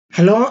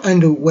Hello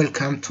and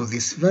welcome to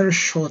this very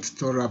short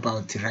tutorial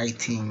about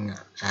writing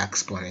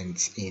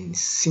exponents in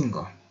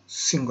single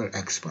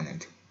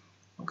exponent.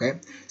 Okay,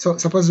 so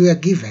suppose we are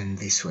given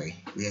this way.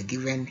 We are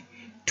given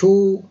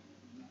 2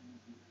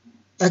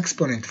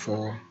 exponent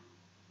 4,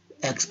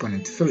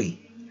 exponent 3.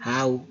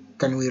 How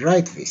can we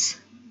write this?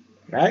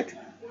 Right?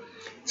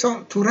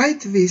 So to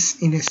write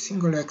this in a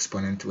single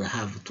exponent, we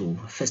have to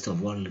first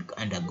of all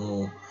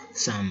undergo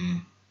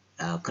some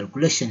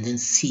calculations and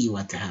see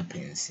what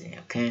happens.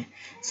 Okay,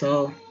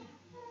 so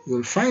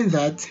you'll find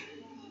that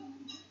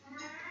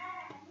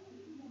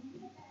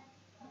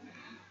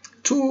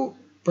 2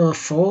 power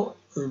 4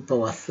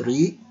 power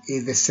 3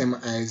 is the same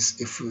as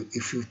if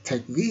you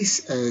take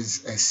this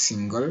as a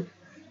single.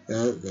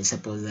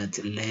 Suppose that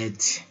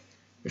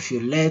if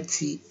you let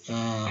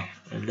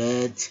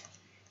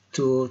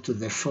 2 to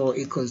the 4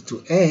 equals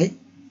to a,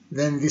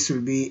 then this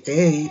will be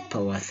a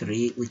power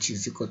 3, which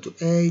is equal to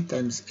a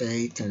times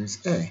a times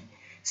a.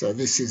 So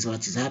this is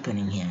what is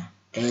happening here: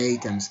 a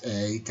times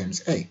a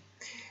times a.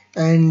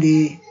 And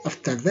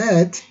after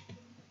that,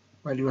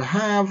 what you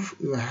have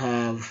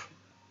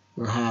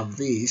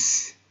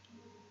this.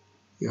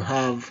 You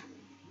have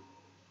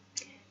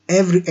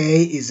every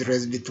a is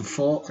raised to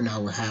 4.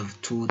 Now we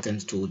have 2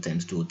 times 2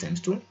 times 2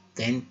 times 2,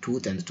 then 2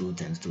 times 2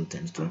 times 2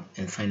 times 2,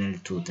 and finally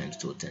 2 times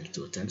 2 times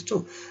 2 times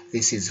 2.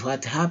 This is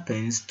what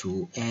happens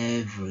to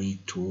every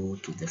 2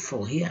 to the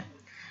 4 here.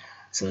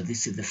 So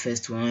this is the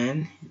first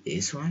one,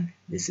 this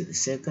is the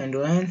second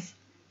one,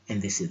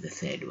 and this is the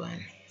third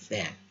one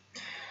there.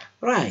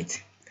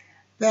 Right.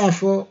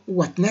 Therefore,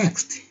 what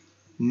next?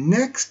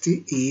 Next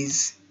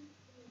is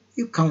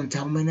you count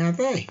how many are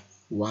there.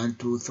 1,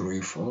 2, 3,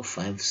 4,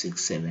 5,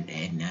 6, 7,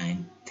 8,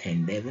 9,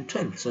 10, 11,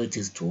 12. So it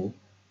is 2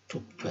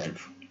 to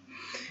 12.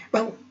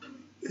 Well,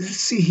 let's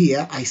see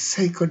here. I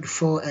cycled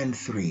 4 and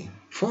 3.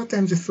 4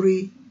 times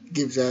 3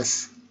 gives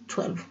us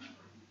 12.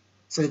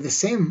 So it's the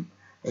same.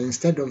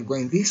 Instead of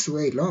going this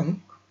way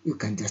long, you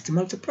can just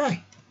multiply.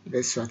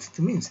 That's what it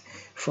means.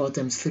 4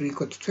 times 3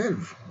 equals to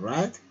 12,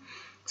 right?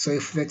 So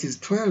if that is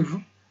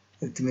 12,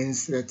 it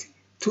means that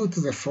 2 to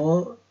the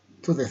 4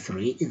 to the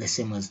 3 is the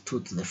same as 2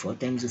 to the 4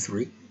 times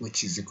 3,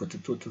 which is equal to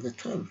 2 to the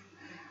 12.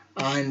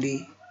 And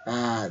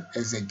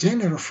as a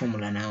general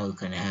formula now, you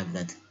can have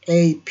that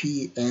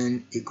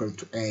APN equal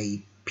to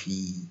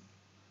APN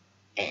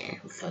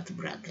without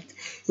bracket.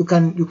 You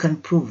can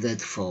prove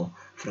that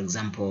for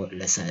example,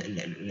 let's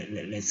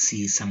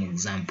see some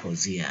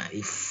examples here.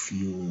 If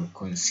you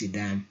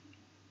consider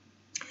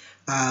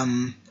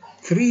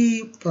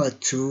 3 power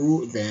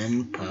 2,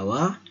 then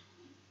power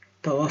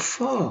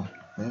 4.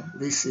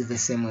 This is the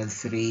same as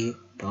 3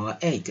 power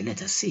 8.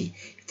 Let us see.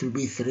 It will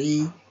be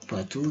 3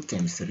 power 2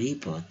 times 3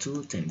 power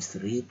 2 times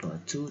 3 power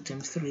 2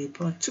 times 3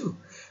 power 2,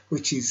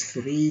 which is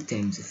 3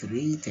 times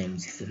 3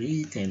 times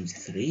 3 times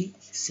 3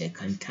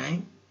 second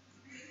time,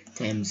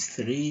 times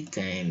 3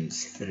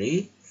 times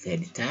 3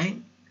 third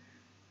time,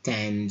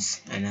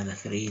 times another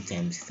 3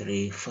 times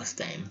 3 fourth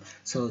time.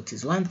 So it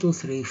is 1, 2,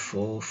 3,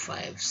 4,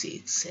 5,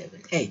 6,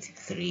 7, 8.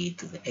 3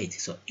 to the 8.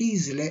 So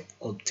easily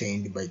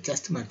obtained by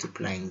just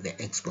multiplying the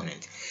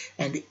exponent.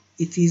 And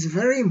it is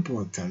very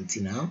important,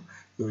 you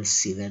will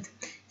see that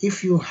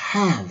if you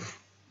have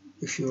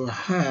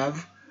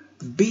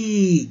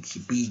big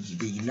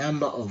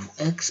number of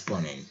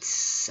exponents,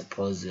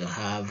 suppose you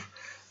have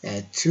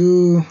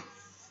 2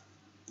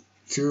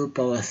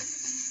 power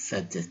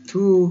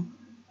 32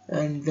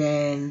 and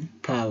then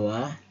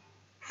power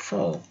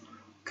 4.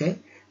 Okay,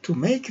 to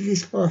make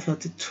this power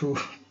 32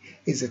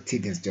 is a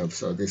tedious job.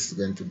 So this is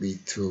going to be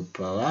 2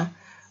 power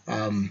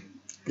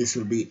this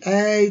will be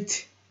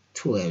 8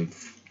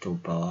 12 to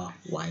power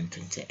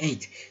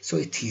 128. So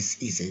it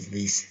is easy.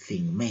 This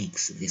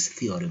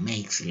theory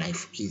makes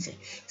life easy.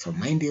 So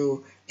mind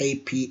you,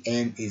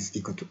 APN is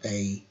equal to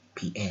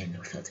APN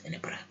without any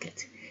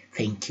bracket.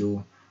 Thank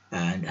you,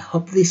 and I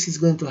hope this is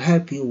going to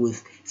help you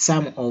with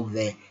some of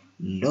the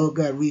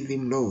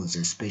logarithm laws,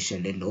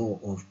 especially law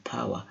of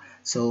power.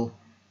 So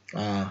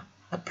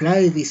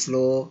apply this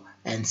law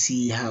and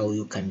see how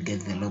you can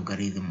get the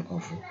logarithm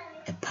of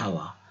a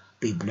power.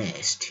 Be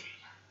blessed.